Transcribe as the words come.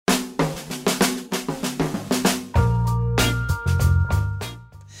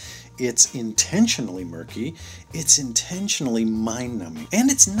it's intentionally murky, it's intentionally mind-numbing,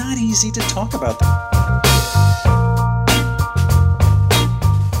 and it's not easy to talk about that.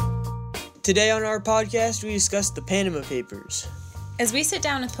 Today on our podcast, we discuss the Panama Papers. As we sit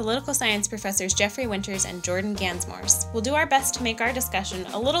down with political science professors Jeffrey Winters and Jordan Gansmores, we'll do our best to make our discussion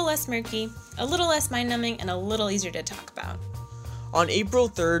a little less murky, a little less mind-numbing, and a little easier to talk about. On April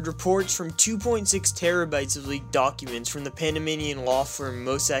 3rd, reports from 2.6 terabytes of leaked documents from the Panamanian law firm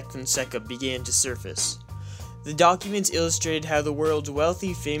Mossack Fonseca began to surface. The documents illustrated how the world's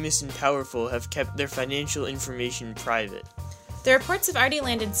wealthy, famous, and powerful have kept their financial information private. The reports have already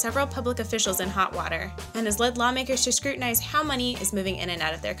landed several public officials in hot water, and has led lawmakers to scrutinize how money is moving in and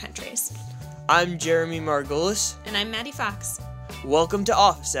out of their countries. I'm Jeremy Margolis. And I'm Maddie Fox. Welcome to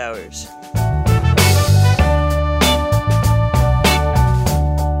Office Hours.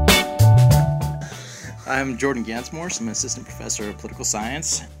 I'm Jordan Gansmores. I'm an assistant professor of political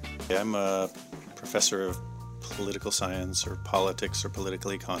science. I'm a professor of political science or politics or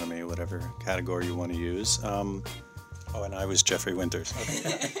political economy, whatever category you want to use. And I was Jeffrey Winters.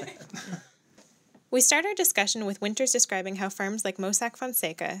 Okay. We start our discussion with Winters describing how firms like Mossack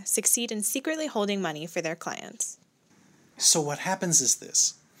Fonseca succeed in secretly holding money for their clients. So what happens is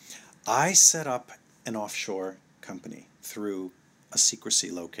this. I set up an offshore company through a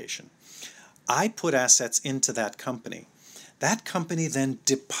secrecy location. I put assets into that company. That company then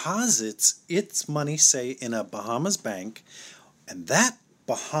deposits its money, say, in a Bahamas bank, and that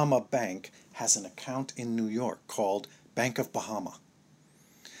Bahama bank has an account in New York called Bank of Bahama.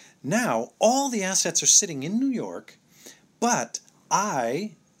 Now, all the assets are sitting in New York, but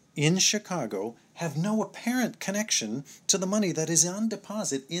I, in Chicago, have no apparent connection to the money that is on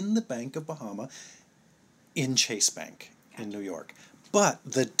deposit in the Bank of Bahama in Chase Bank in New York. But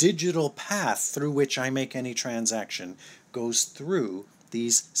the digital path through which I make any transaction goes through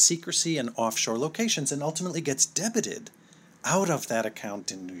these secrecy and offshore locations and ultimately gets debited out of that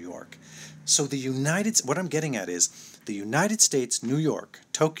account in New York. So what I'm getting at is the United States, New York,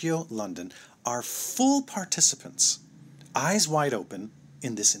 Tokyo, London are full participants, eyes wide open,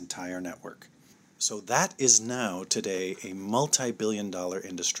 in this entire network. So that is now today a multi-billion-dollar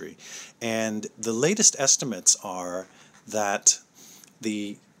industry. And the latest estimates are that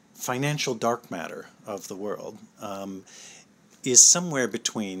the financial dark matter of the world is somewhere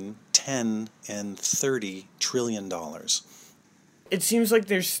between $10 and $30 trillion. It seems like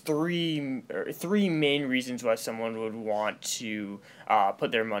there's three main reasons why someone would want to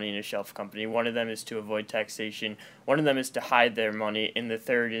put their money in a shelf company. One of them is to avoid taxation. One of them is to hide their money. And the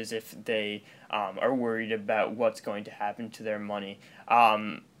third is if they are worried about what's going to happen to their money.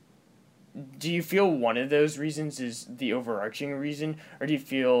 Do you feel one of those reasons is the overarching reason, or do you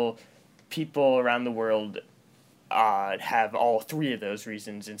feel people around the world have all three of those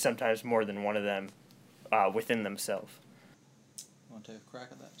reasons and sometimes more than one of them within themselves? Want to take a crack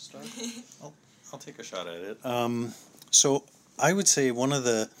at that to start? I'll take a shot at it. So I would say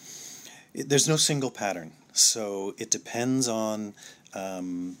there's no single pattern. So it depends on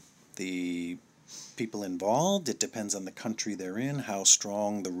the people involved. It depends on the country they're in, how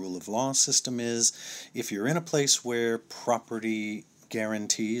strong the rule of law system is. If you're in a place where property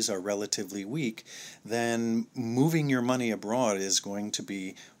guarantees are relatively weak, then moving your money abroad is going to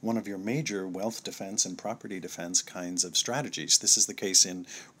be one of your major wealth defense and property defense kinds of strategies. This is the case in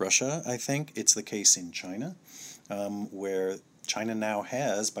Russia, I think. It's the case in China, where China now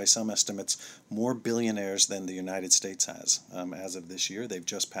has, by some estimates, more billionaires than the United States has. As of this year, they've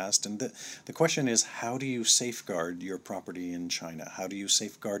just passed. And the question is, how do you safeguard your property in China? How do you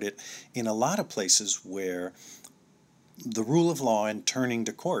safeguard it in a lot of places where the rule of law and turning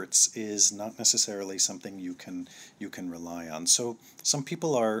to courts is not necessarily something you can rely on. So some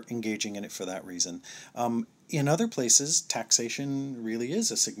people are engaging in it for that reason. In other places, taxation really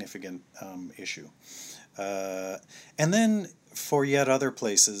is a significant issue. And then for yet other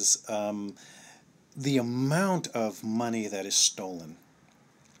places, the amount of money that is stolen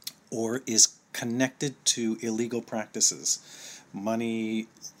or is connected to illegal practices, money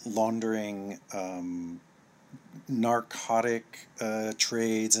laundering, narcotic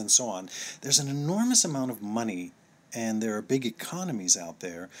trades, and so on. There's an enormous amount of money, and there are big economies out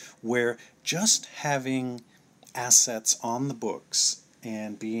there where just having assets on the books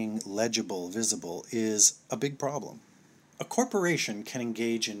and being legible, visible, is a big problem. A corporation can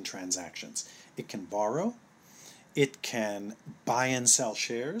engage in transactions. It can borrow, it can buy and sell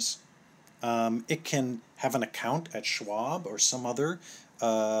shares, it can have an account at Schwab or some other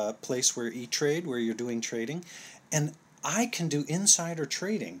place where E-Trade, where you're doing trading, and I can do insider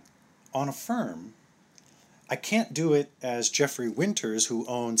trading on a firm I can't do it as Jeffrey Winters, who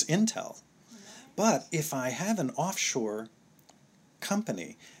owns Intel. But if I have an offshore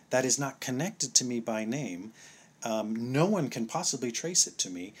company that is not connected to me by name, no one can possibly trace it to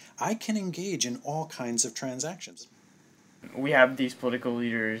me, I can engage in all kinds of transactions. We have these political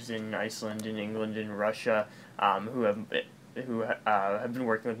leaders in Iceland, in England, in Russia, who have been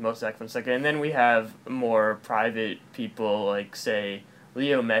working with Mossack Fonseca, and then we have more private people like, say,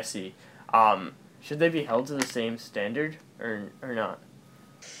 Leo Messi. Should they be held to the same standard or not?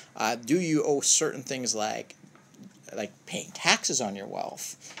 Do you owe certain things like paying taxes on your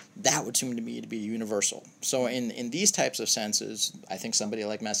wealth? That would seem to me to be universal. So in these types of senses, I think somebody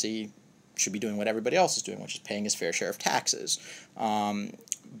like Messi should be doing what everybody else is doing, which is paying his fair share of taxes.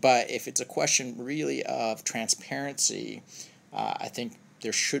 But if it's a question really of transparency, I think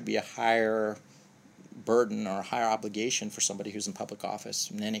there should be a higher burden or a higher obligation for somebody who's in public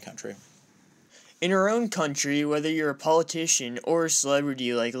office in any country. In our own country, whether you're a politician or a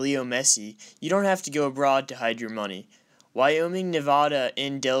celebrity like Leo Messi, you don't have to go abroad to hide your money. Wyoming, Nevada,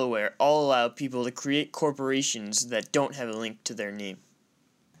 and Delaware all allow people to create corporations that don't have a link to their name.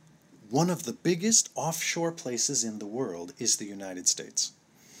 One of the biggest offshore places in the world is the United States.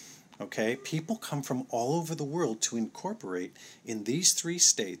 Okay, people come from all over the world to incorporate in these 3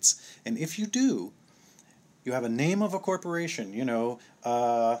 states, and if you do, you have a name of a corporation,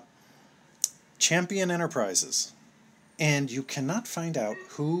 Champion Enterprises, and you cannot find out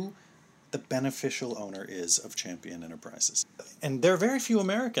who the beneficial owner is of Champion Enterprises. And there are very few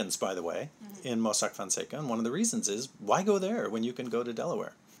Americans, by the way, in Mossack Fonseca, and one of the reasons is, why go there when you can go to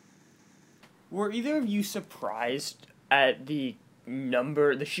Delaware? Were either of you surprised at the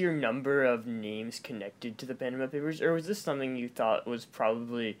sheer number of names connected to the Panama Papers, or was this something you thought was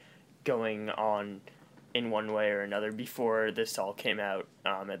probably going on in one way or another before this all came out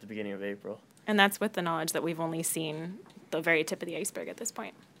at the beginning of April? And that's with the knowledge that we've only seen the very tip of the iceberg at this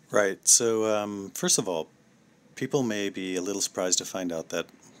point. Right. So, first of all, people may be a little surprised to find out that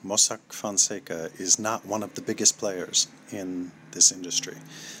Mossack Fonseca is not one of the biggest players in this industry.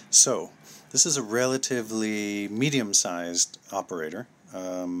 So, this is a relatively medium-sized operator,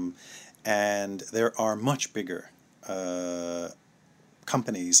 and there are much bigger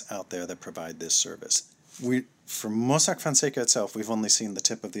companies out there that provide this service. For Mossack Fonseca itself, we've only seen the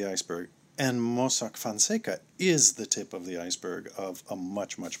tip of the iceberg, and Mossack Fonseca is the tip of the iceberg of a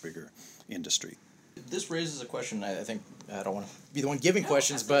much, much bigger industry. This raises a question. I think I don't want to be the one giving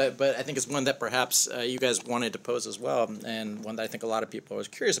questions, but I think it's one that perhaps you guys wanted to pose as well, and one that I think a lot of people are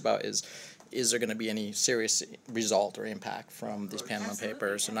curious about is there going to be any serious result or impact from these Panama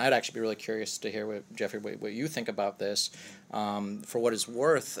Papers? And I'd actually be really curious to hear, Jeffrey, what you think about this. For what it's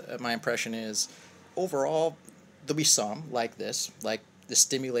worth, my impression is overall there'll be some like this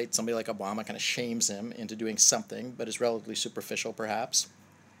stimulate somebody like Obama, kind of shames him into doing something, but is relatively superficial perhaps.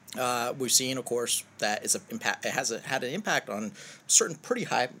 We've seen, of course, that it has had an impact on certain pretty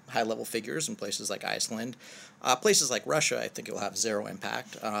high level figures in places like Iceland. Places like Russia, I think it will have zero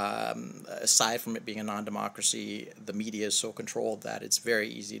impact. Aside from it being a non-democracy, the media is so controlled that it's very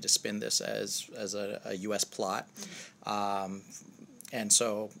easy to spin this as a U.S. plot. And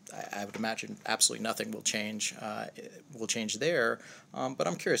so I would imagine absolutely nothing will change there. But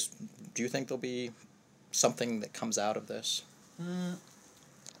I'm curious, do you think there'll be something that comes out of this?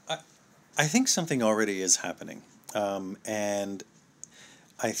 I think something already is happening. And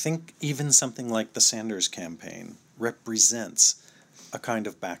I think even something like the Sanders campaign represents a kind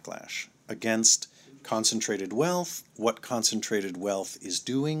of backlash against concentrated wealth, what concentrated wealth is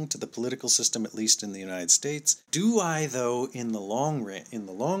doing to the political system, at least in the United States. Do I, though, in the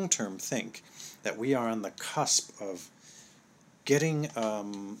long term, think that we are on the cusp of getting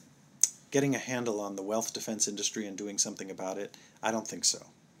a handle on the wealth defense industry and doing something about it? I don't think so.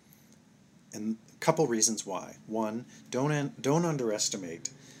 And a couple reasons why. One, don't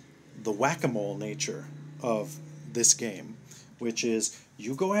underestimate the whack-a-mole nature of this game, which is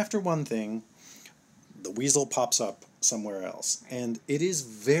you go after one thing, the weasel pops up somewhere else. And it is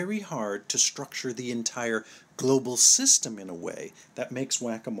very hard to structure the entire global system in a way that makes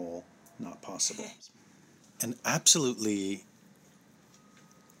whack-a-mole not possible. An absolutely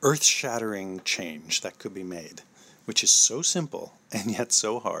earth-shattering change that could be made, which is so simple and yet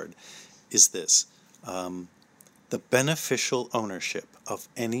so hard, is this. The beneficial ownership of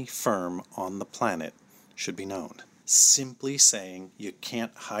any firm on the planet should be known. Simply saying you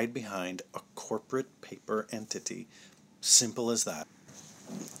can't hide behind a corporate paper entity. Simple as that.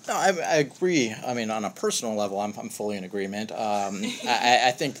 No, I agree. I mean, on a personal level, I'm fully in agreement.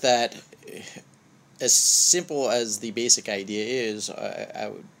 I think that as simple as the basic idea is,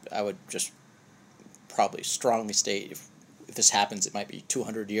 I would just probably strongly state if this happens, it might be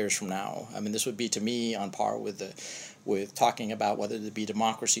 200 years from now. I mean, this would be to me on par with talking about whether there be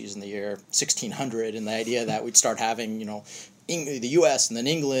democracies in the year 1600, and the idea that we'd start having, the U.S. and then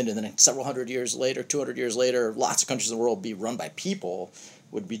England, and then several hundred years later, 200 years later, lots of countries in the world be run by people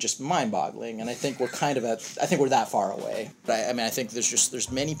would be just mind-boggling. And I think we're we're that far away. But I think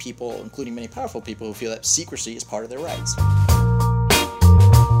there's many people, including many powerful people, who feel that secrecy is part of their rights.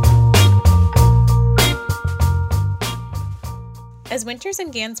 As Winters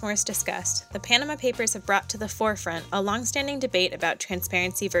and Gansmores discussed, the Panama Papers have brought to the forefront a long-standing debate about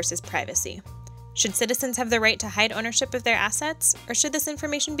transparency versus privacy. Should citizens have the right to hide ownership of their assets, or should this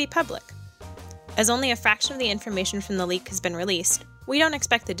information be public? As only a fraction of the information from the leak has been released, we don't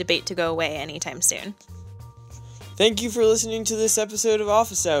expect the debate to go away anytime soon. Thank you for listening to this episode of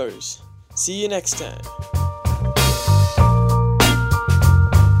Office Hours. See you next time.